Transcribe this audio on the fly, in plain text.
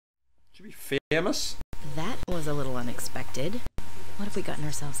Should be famous. That was a little unexpected. What have we gotten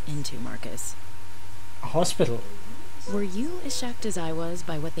ourselves into, Marcus? A hospital. Were you as shocked as I was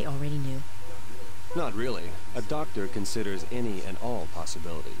by what they already knew? Not really. A doctor considers any and all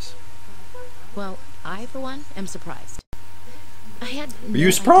possibilities. Well, I, for one, am surprised. I had Were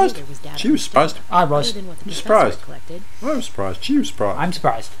you surprised? She was surprised. I was. You surprised? I was surprised. She was surprised. I'm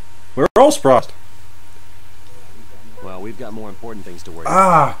surprised. We're all surprised. Well, we've got more important things to worry about.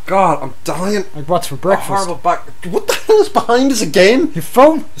 Ah, God, I'm dying. Like what's for A breakfast? horrible back. What the hell is behind us again? Your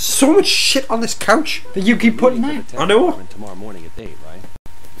phone There's so much shit on this couch. that you keep putting out. I know. Tomorrow morning at 8, right?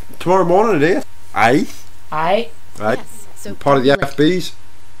 Tomorrow morning at 8. Aye. Aye. Right. Yes, so Part of the late. FBs.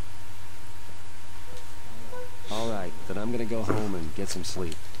 Alright, then I'm gonna go home and get some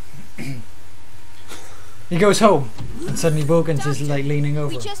sleep. He goes home and suddenly Bogan's just like leaning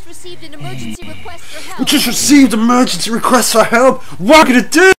over. We just received an emergency request for help. We just received emergency requests for help. What are we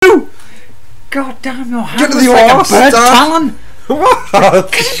gonna do? God damn your hand Get to was the like a arse, bird Dad. talon!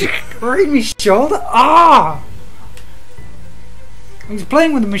 What? Right in my shoulder. Ah! He was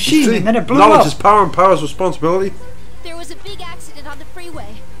playing with the machine and then it blew Knowledge up. is power and power is responsibility. There was a big accident on the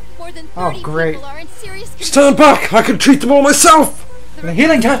freeway. More than Oh, 30 great. people are in serious condition. Stand back. I can treat them all myself. The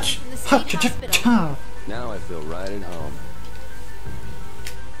healing touch. In the Ha, state cha, cha, hospital. cha. Now I feel right at home.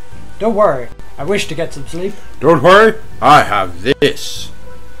 Don't worry. I wish to get some sleep. Don't worry. I have this.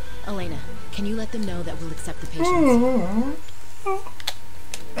 Elena, can you let them know that we'll accept the patients?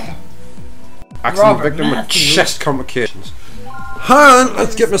 Accident Robert victim with Matthews. chest complications. Hi,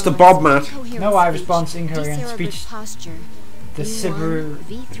 let's get Mr. Bob Matt. No eye response, incoherent speech. Posture. The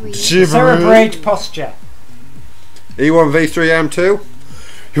V3. cerebrate posture. E1V3M2.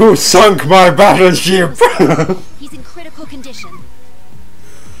 You sunk my battleship. He's in critical condition.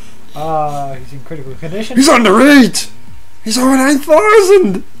 He's in critical condition. He's underage. He's over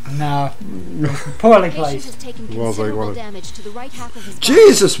 9,000. No. Poorly Patient placed. has taken Was I considerable wanted- damage to the right half of his body.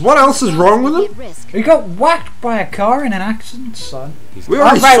 Jesus, what else is wrong with He him? at risk. He got whacked by a car in an accident, son. We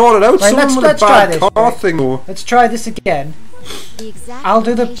already Right, sorted out right, someone with let's a try bad this, car right? thing. Or, Let's try this again. The exact I'll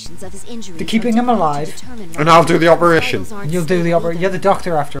do the- locations of his injuries the keeping are him difficult to alive. determine and right I'll now. do the operation. Vitals aren't You'll do the stable operation. You're the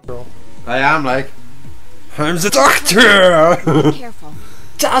doctor after all. I am like. I'm the doctor. either. Be careful.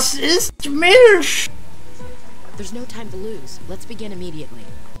 Das ist Milch! There's no time to lose. Let's begin immediately.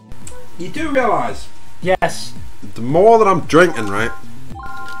 You do realise Yes. the more that I'm drinking, right,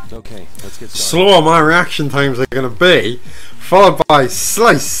 Okay, let's get started. slower my reaction times are gonna be, followed by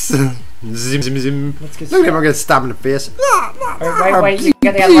slice. Zim zim zim. Let's get Look at him, I'm gonna stab in the face. Wait, you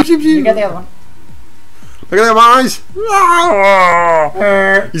get the other one. You get the other one. Look at them eyes.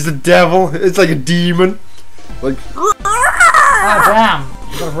 He's the devil. It's like a demon. Like. Ah,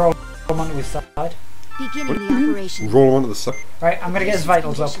 damn. You gotta roll him onto his side. Beginning the operation. Roll him onto the side. Right, I'm gonna get his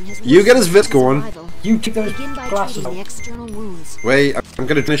vitals up. You get his vits going. You keep those Begin by glasses treating up. the external wounds. Wait, I'm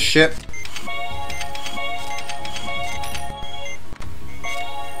gonna do this shit.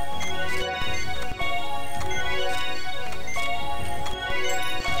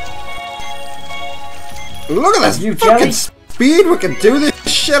 Look at this You fucking jelly. speed we can do this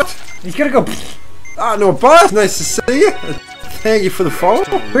shit. He's gonna go. Ah, no, boss, nice to see you. Thank you for the follow.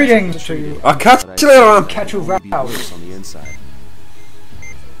 Greetings to you. I'll catch you later on. Catch you Maybe round. worse on the inside.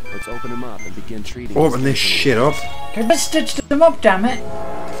 Let's open him up and begin treating. Open this shit up. I just stitched them up, damn it.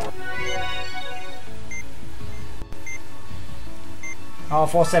 Oh,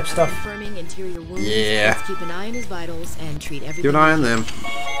 forceps stuff. Confirming interior wounds. Yeah. Let's keep an eye on his vitals and treat everything. Keep an eye on them.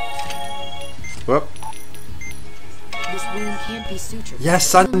 Whoop. This wound can't be sutured.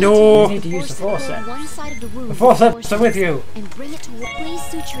 Yes, I You know. need to use the Force forceps. one side of the wound The with forceps are with you. and bring it to. Please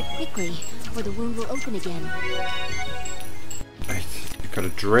suture it quickly, or the wound will open again. Right, you've got to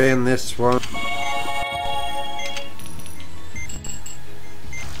drain this one.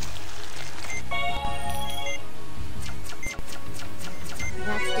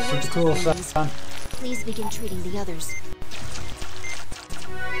 That's the Super worst cool, of things. son. Please begin treating the others.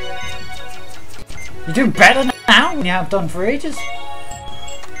 You do better now than you have done for ages.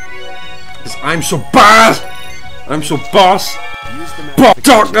 'Cause I'm so bad. I'm so boss. Use the Bob magnification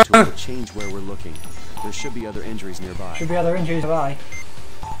Doctor! tool to change where we're looking. There should be other injuries nearby. Should be other injuries of eye.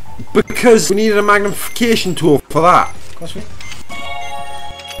 Because we needed a magnification tool for that. Of course we.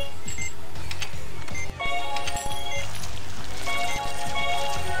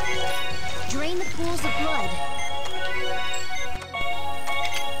 Drain the pools of blood.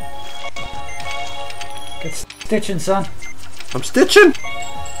 Get stitching, son. I'm stitching.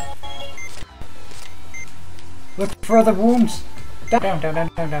 Look for other wounds. Down, down, down, down,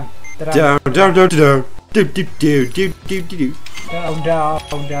 down, down. Down, down, down, down. Do, do, do, do, do, do, do. Down, down.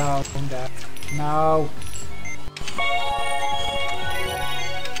 no. No.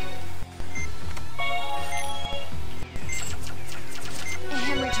 A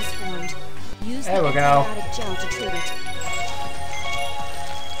hemorrhage has formed. Use There the we go. antibiotic gel to treat it.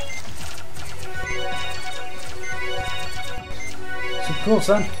 So cool,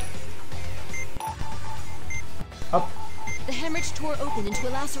 son. Up. The hemorrhage tore open into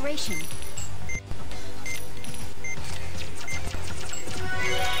a laceration.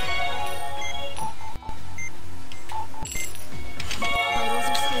 Vitals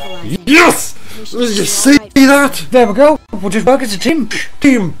are stabilizing. Yes! Patient's Did you doing see alright. that? There we go. We'll just work as a team.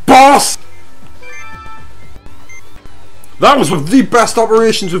 Team boss! That was one of the best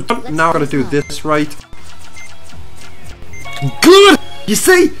operations we've done. Now I gotta do this right. Good! You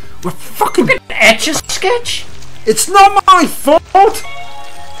see? We're fucking... Etch a sketch. It's not my fault!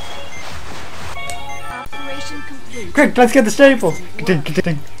 Operation complete. Quick, let's get the staples. There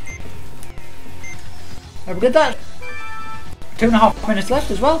we get that. 2.5 minutes left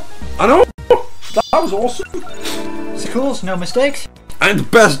as well. I know! That was awesome! Schools, no mistakes. And the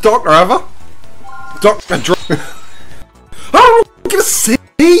best doctor ever! Dr. Dr. Oh, I'm gonna see!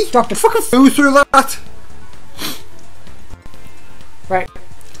 Doctor Fucking flew through that! Right.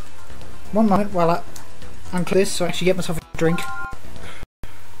 1 moment while I unclear this so I actually get myself a drink.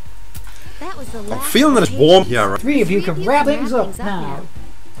 That was the I'm last feeling that it's warm here, right? Three of you can wrap things up now.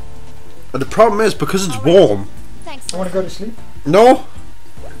 But the problem is, because it's warm... Thanks. I want to go to sleep. No!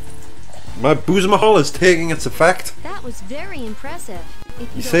 My boozemahol is taking its effect. That was very impressive.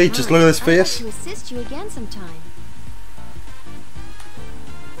 If You don't see, just mind, look at his I'd face. like to assist you again sometime.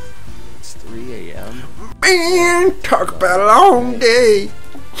 It's 3 a.m. Man, talk about a long day!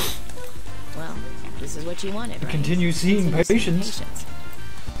 Well, this is what you wanted, right? Continue seeing patients.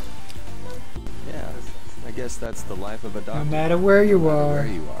 Yeah, I guess that's the life of a doctor. No matter where you No matter are. where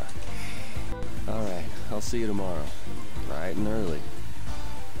you are. Alright, I'll see you tomorrow. Bright and early.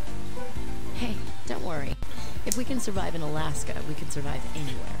 Hey, don't worry. If we can survive in Alaska, we can survive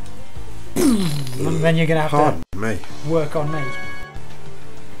anywhere. And then you're gonna have Pardon me. to work on me.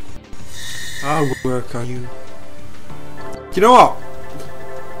 I'll work on you. You know what?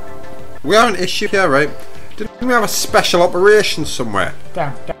 We have an issue here, right? Didn't we have a special operation somewhere?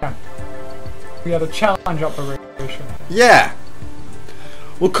 Down. We had a challenge operation. Yeah.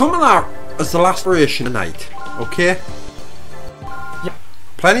 We'll come on out as the last operation tonight, okay? Yep.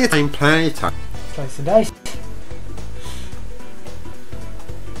 Plenty of time. Slice and dice.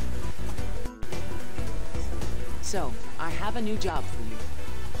 So, I have a new job for you.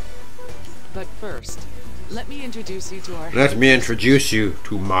 But first, let me introduce you to our Let me introduce you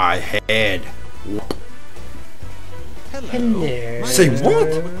to my head. Hello. Say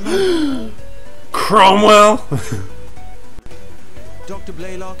what? Cromwell? Dr.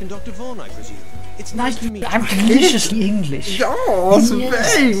 Blaylock and Dr. Vaughan, I presume. It's Nice nice to meet I'm you. deliciously English. Oh, that's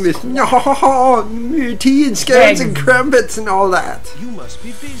Yes. very English. No, tea and scones and crumpets and all that. You must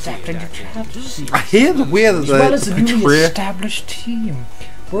be busy. Exactly. Dr. I hear the way that As well as the a newly tray. established team.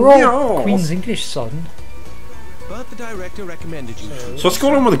 We're all Yes. Queen's English, son. But the director recommended you. So what's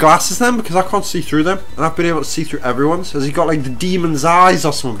going on with the glasses then? Because I can't see through them, and I've been able to see through everyone's. Has he got like the demon's eyes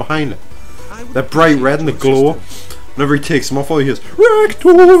or something behind it? They're bright red and they glow. Whenever he takes them off, all he hears,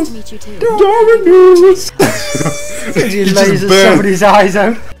 Rectors! To meet you too. Dominus! He just lasers burns. somebody's eyes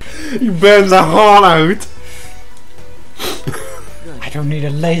out. He burns a heart out. I don't need a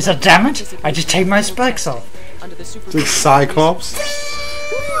laser, damn it. I just take my specs off. under the It's like supervision. Cyclops.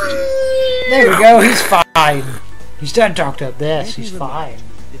 There we go, he's fine. He's dead, Doctor. Yes, Let me he's remind fine.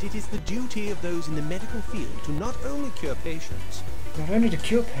 you that it is the duty of those in the medical field to not only cure patients, Not only to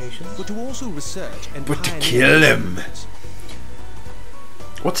cure patients. but to also research and But to pioneer kill him. treatments.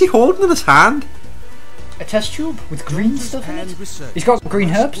 What's he holding in his hand? A test tube with green Doctors stuff in and it. researchers He's got green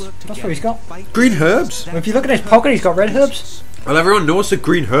must herbs. work That's together what he's got. to fight Green disease. herbs? That's If you look at his pocket, he's got red herbs. Well, everyone knows that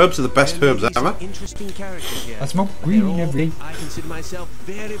green herbs are the best There herbs may be some ever. Interesting characters here. I smoke But green they're all- every day. I consider myself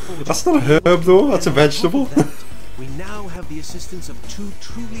very fortunate. That's not a herb though, that's a And on top vegetable. of that, we now have the assistance of two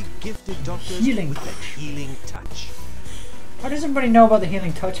truly gifted doctors Healing with touch. a healing touch. How does everybody know about the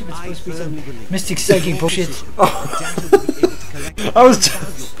healing touch if it's I supposed to be firmly some believe mystic that psychic your bullshit? physician will undoubtedly be able to collect I was the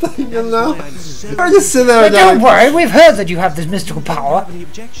just value. thinking That is that. why I'm so I just sit there But and don't like, worry, we've heard that you have this mystical power, have any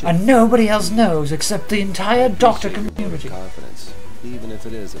objection. and nobody else knows except the entire doctor community. Confidence, even if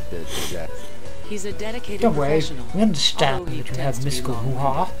it is a bit projected. He's a dedicated Don't worry, professional. we understand although he that you tends have to be mystical long-winded.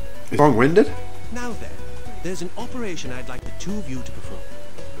 hoo-ha. long-winded? Now then, there's an operation I'd like the two of you to perform.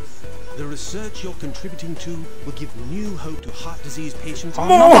 The research you're contributing to will give new hope to heart disease patients.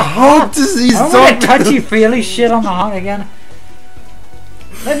 More heart disease, I want doctor! touchy-feely shit on the heart again.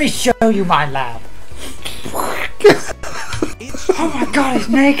 Let me show you my lab. Oh my god, he's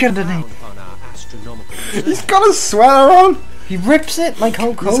naked underneath. He's got a sweater on. He rips it like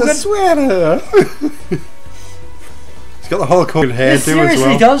Hulk He's Hogan. a sweater. He's got the Hulk Hogan hairdo This as seriously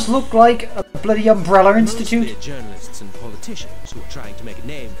well. does look like a bloody Umbrella Institute. Mostly journalists and politicians who are trying to make a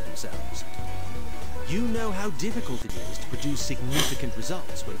name for themselves. You know how difficult it is to produce significant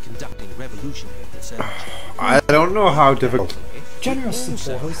results when conducting revolutionary research. I don't know how difficult. General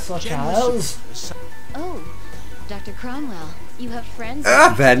supporters such as... Oh, Dr. Cromwell, you have friends?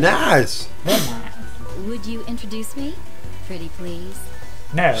 Ah, very nice. Would you introduce me? Pretty please.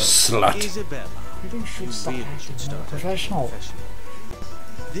 No. Slut. Isabella, You think she should stop really should acting start more professional.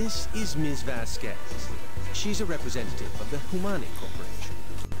 This is Ms. Vasquez. She's a representative of the Humani Corporation.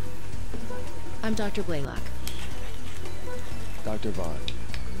 I'm Dr. Blaylock. Dr. Vaughn.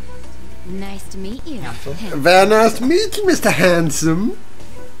 Nice to meet you. Very nice to meet you, Mr. Handsome.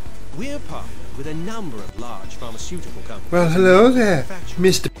 We're partnered with a number of large pharmaceutical companies. Well, hello there,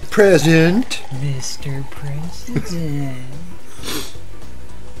 Mr. President. Mr. President.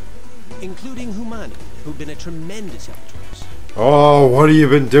 Including Humani, who've been a tremendous help to us. Oh, what have you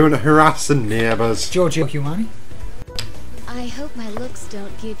been doing to harass the neighbours? Giorgio Humani. I hope my looks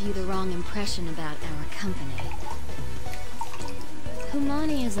don't give you the wrong impression about our company.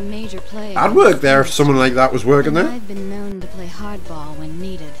 Humani is a major player. I'd work there if someone like that was working and there. I've been known to play hardball when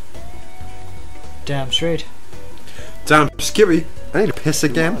needed. Damn straight. Damn, Skippy, I need to piss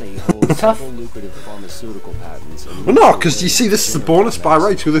again. Humani holds Tough. several lucrative pharmaceutical patents. And Well, no, because you see, this is the bonus by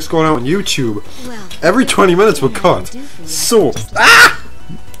right to this going out on YouTube. Well, Every 20 minutes we'll cut. So, ah!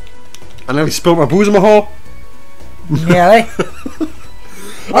 I nearly spilled my booze in my hole. Nearly.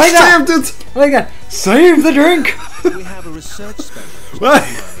 I saved it! I like that. Save the drink. We have a research specialist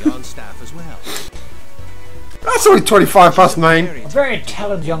What? on staff as well. That's only 25 past 9 A very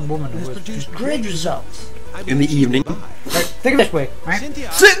talented young woman with great results. in the evening. Right, think of it this way, right?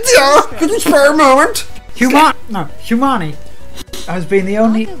 Cynthia, could you spare a moment? Humani has been the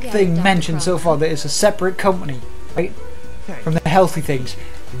only I'll go get thing Dr. mentioned so far Cromwell. that is a separate company, right? From the healthy things.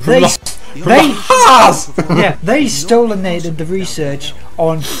 They stolinated the research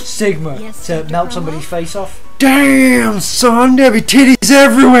on Sigma Yes, to Dr. melt Cromwell? somebody's face off. Damn, son, there be titties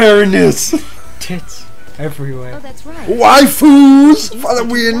everywhere in this. Tits everywhere. oh, that's right. Waifus for the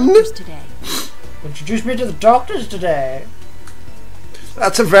win. Doctors today. Introduce me to the doctors today.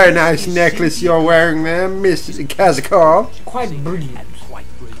 That's a very nice necklace you're wearing there, Mr. Kazakov. Quite brilliant. Quite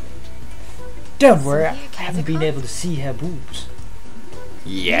brilliant. Don't worry, I Cynthia haven't been Kazakov? able to see her boobs.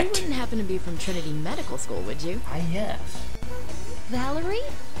 You Yet. wouldn't happen to be from Trinity Medical School, would you? Ah, yes. Valerie?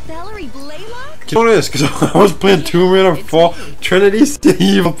 Valerie Blaylock? Do you know what it is? Because I was playing Tomb Raider before. Trinity's the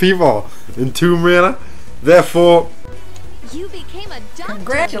evil people in Tomb Raider. Therefore, You became a doctor.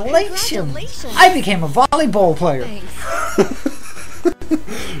 Congratulations! Congratulations. I became a volleyball player. Thanks.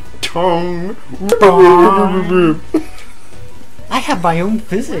 tongue. I have my own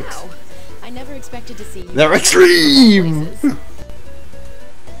physics. Wow. I never expected to see you. They're extreme. places.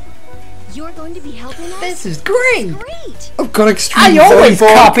 You're going to be helping us? This is great. Great. I've got extreme. I always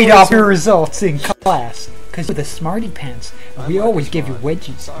volleyball copied players. off your results in class. Because you're the smarty pants. And we always give you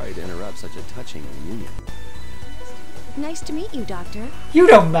wedgies. Sorry to interrupt such a touching reunion. Nice to meet you, Doctor. You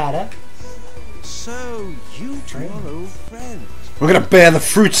don't matter. So, you two are old friends. We're gonna bear the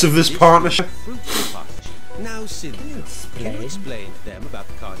fruits of this partnership. Fruitful partnership. Now, Cynthia, can you explain to them about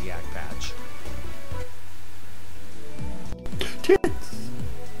the cardiac patch?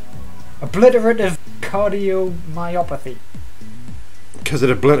 Obliterative cardiomyopathy. Because it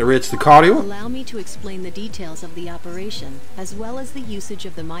obliterates the cardio. Allow me to explain the details of the operation, as well as the usage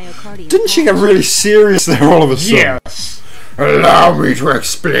of the myocardial. Didn't she get patch. really serious there all of a sudden? Yes. Allow me to Our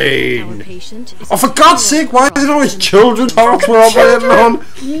explain. patient is Oh, for God's sake, why is it always children's hearts we're operating on?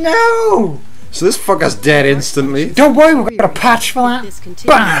 No! So this fucker's dead instantly. Don't worry, we've got a patch for that. This continues.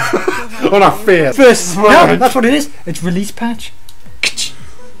 Bam! On our face. First, no, Right. that's what it is. It's release patch.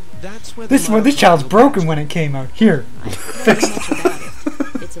 That's where This one, this child's broken when it came out. Here.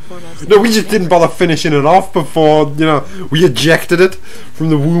 It's a form of No, we just didn't bother finishing it off before, you know, we ejected it from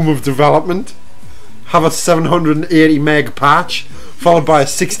the womb of development. Have a 780 meg patch, followed by a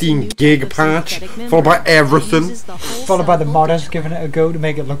 16 gig patch, followed by everything. Followed by the modders giving it a go to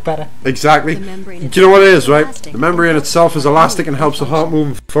make it look better. Exactly. The membrane Do you know what it is, right? elastic. The membrane itself is elastic and helps the heart move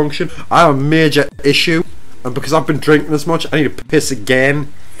and function. I have a major issue, and because I've been drinking this much, I need to piss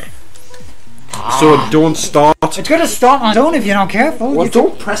again. So it don't start. It's gonna start on its own if you're not careful. Well, You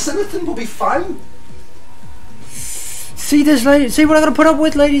don't press anything, we'll be fine. see this, lady? See what I'm gonna put up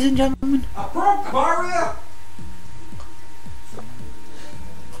with, ladies and gentlemen? I broke the barrier.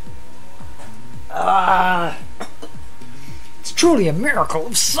 It's truly a miracle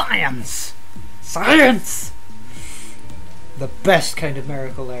of science. Science! The best kind of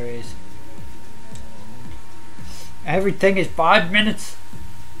miracle there is. Everything is 5 minutes.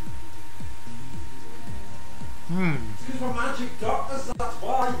 These are magic doctors, that's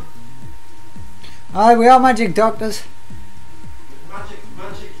why. Aye, we are magic doctors. Magic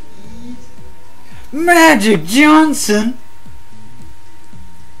Eve. Magic Johnson!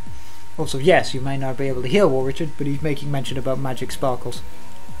 Also, yes, you may not be able to hear War Richard, but he's making mention about magic sparkles.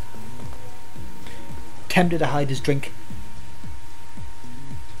 Tempted to hide his drink.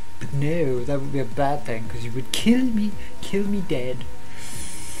 But no, that would be a bad thing, because he would kill me dead.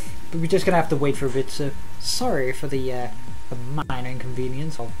 But we're just gonna have to wait for a bit, so sorry for the minor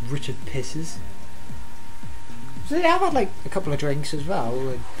inconvenience of Richard pisses. So yeah, I've had like a couple of drinks as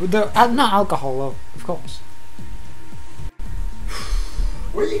well, but they're not alcohol though, of course.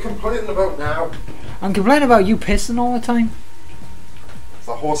 What are you complaining about now? I'm complaining about you pissing all the time. It's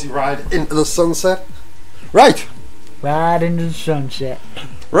a horsey ride into the sunset. Right. Right into the sunset.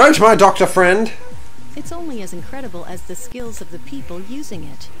 Right, my doctor friend. It's only as incredible as the skills of the people using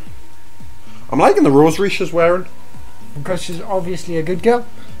it. I'm liking the rosary she's wearing. Because she's obviously a good girl.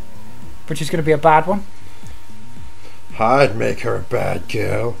 But she's going to be a bad one. I'd make her a bad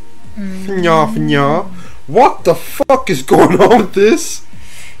girl. Fnya. What the fuck is going on with this?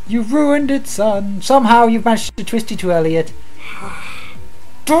 You ruined it, son. Somehow you've managed to twist it to Elliot. I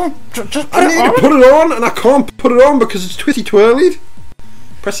need to put it on, and I can't put it on because it's twisty twirlied.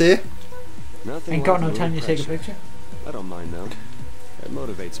 Press A. Nothing Ain't got like no time to take a picture. I don't mind though. It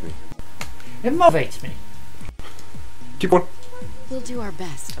motivates me. It motivates me. Keep going. We'll do our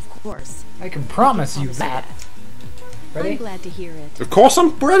best, of course. I can promise you that. I'm Ready? glad to hear it. Of course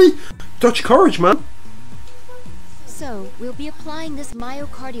I'm ready. Dutch courage, man. So, we'll be applying this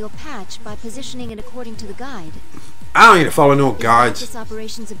myocardial patch by positioning it according to the guide. I don't need to follow no Is that guides. this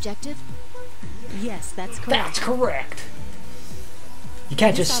operation's objective? Yes, that's correct. That's correct. You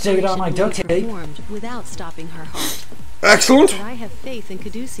can't just stick it on my duct tape. Performed without stopping her heart. Excellent. But I have faith in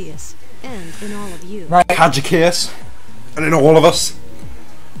Caduceus and in all of you. Right. Had your case. And in all of us.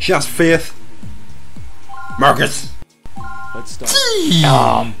 She has faith. Marcus. Let's start.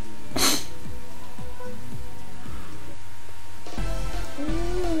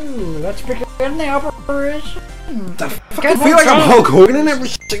 Ooh, let's begin the operation. I feel like I'm Hulk Hogan in every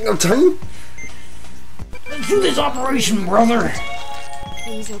single time. Let's do this operation, brother.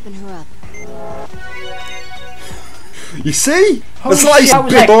 Please open her up. You see? Holy The slice shit, I of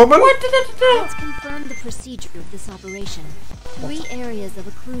was bit like, open. Let's confirm the procedure of this operation. 3 areas of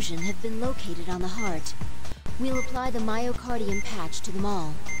occlusion have been located on the heart. We'll apply the myocardium patch to them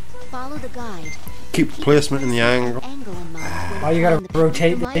all. Follow the guide. Keep placement in the angle. Angle in mind. Oh, you gotta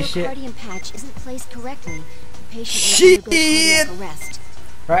rotate the this shit. myocardium patch isn't placed correctly. The patient will undergo cardiac arrest.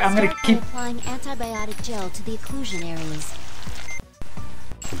 Right, I'm gonna Start by keep. applying antibiotic gel to the occlusion areas.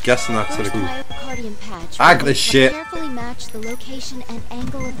 I'm guessing that's First the myocardium patch. I got this shit. Carefully match the location and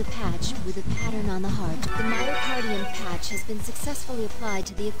angle of the patch with a pattern on the heart. The myocardium patch has been successfully applied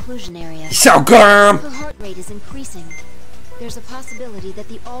to the occlusion area. So good. Her heart rate is increasing. There's a possibility that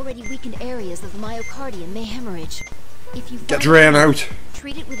the already weakened areas of the myocardium may hemorrhage. If you Get drained out.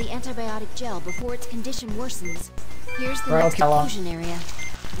 treat it with the antibiotic gel before its condition worsens. Here's the Right, next okay, well. occlusion area.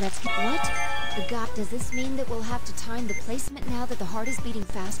 Let's get what? The God, does this mean that we'll have to time the placement now that the heart is beating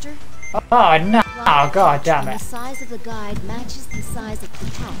faster? Oh no! Apply Oh the god patch damn when it! The size of the guide matches the size of the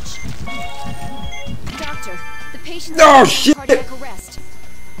patch. Doctor, the patient's Oh, under shit! cardiac arrest.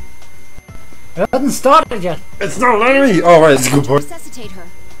 It hasn't started yet. It's not letting me. Oh, right, it's a good point. Resuscitate her.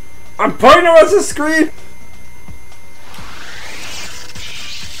 I'm pointing at the screen.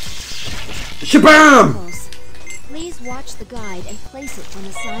 Shabam! Close. Please watch the guide and place it when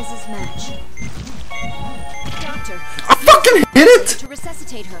the sizes match. Doctor, I fucking hit it! to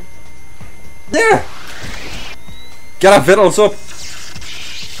resuscitate her. Yeah! Get our vitals up.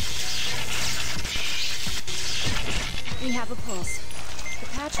 We have a pulse. The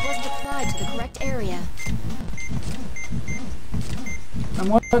patch wasn't applied to the correct area. I'm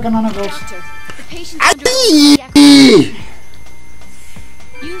working on it, Ghost. Doctor, the patient's under cardiac arrest.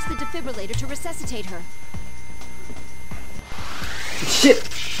 Use the defibrillator to resuscitate her. Shit.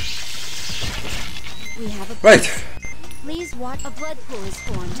 We have a pulse. Right. Please watch. A blood pool is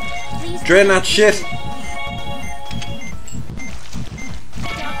formed. Please Drain that shit.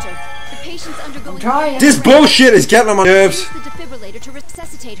 Doctor, the patient's undergoing. trying. This bullshit is getting on my nerves. Use the defibrillator to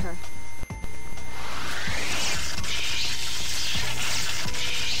resuscitate her.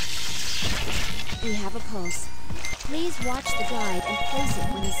 We have a pulse. Please watch the guide and place it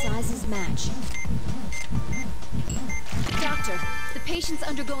when the sizes match. Doctor, the patient's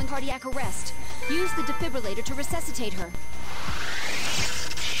undergoing cardiac arrest. Use the defibrillator to resuscitate her.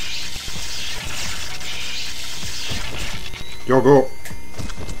 Yo, go.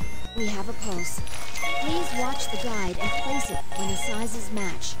 We have a pulse. Please watch the guide and place it when the sizes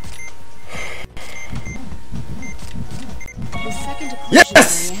match. The second occlusion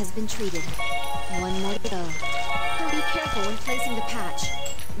area has been treated. One more to go. Be careful when placing the patch.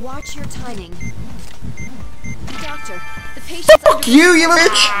 Watch your timing. Doctor, the patient's Fuck you, you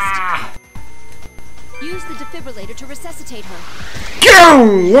bitch! Use the defibrillator to resuscitate her.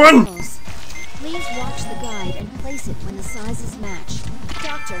 Go, woman! Please watch the guide and place it when the sizes match.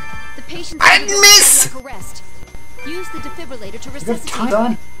 Doctor, the patient's I miss! cardiac arrest. Use the defibrillator to Good resuscitate time her.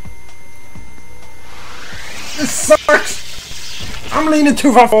 done. This sucks! I'm leaning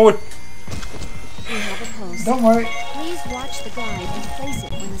too far forward. We have a pulse. Don't worry. Please watch the guide and place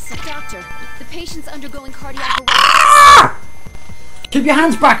it when the doctor, the patient's undergoing cardiac arrest. Ah! Keep your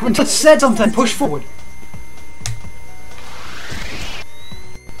hands back until it said something. Push forward.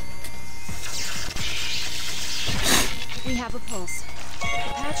 We have a pulse. The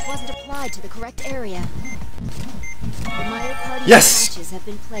patch wasn't applied to the correct area. The myocardial patches have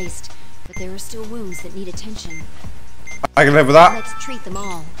been placed, but there are still wounds that need attention. I can live with that. Let's treat them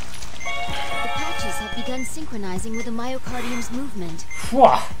all. The patches have begun synchronizing with the myocardium's movement.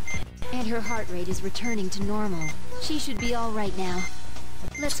 Whoa. And her heart rate is returning to normal. She should be all right now.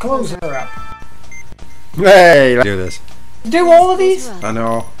 Let's Close her up. Hey, let's do this. Do all of these? I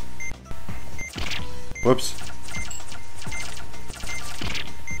know. Whoops.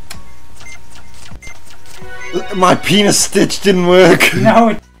 My penis stitch didn't work. No,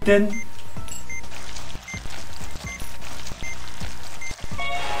 it didn't.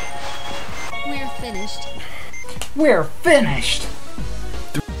 We're finished. We're finished.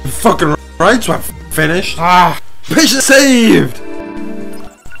 Fucking right, so I'm finished. Ah, Patient saved!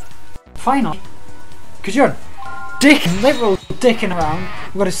 finally. Cause you're literal dicking around.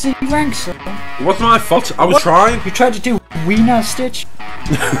 We've got a C rank, so What's my fault? I was trying. you tried to do Wiener Stitch.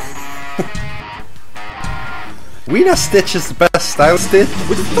 Wiener Stitch is the best style stitch.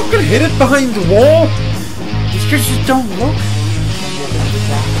 We fucking hit it behind the wall. These creatures don't look.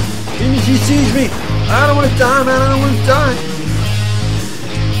 Even if she sees me, I don't want to die, man. I don't want to die.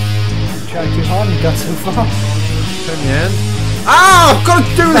 Tried too hard and got so far. In the end. Ah! I've got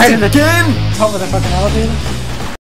to do this again! Top of the fucking elevator.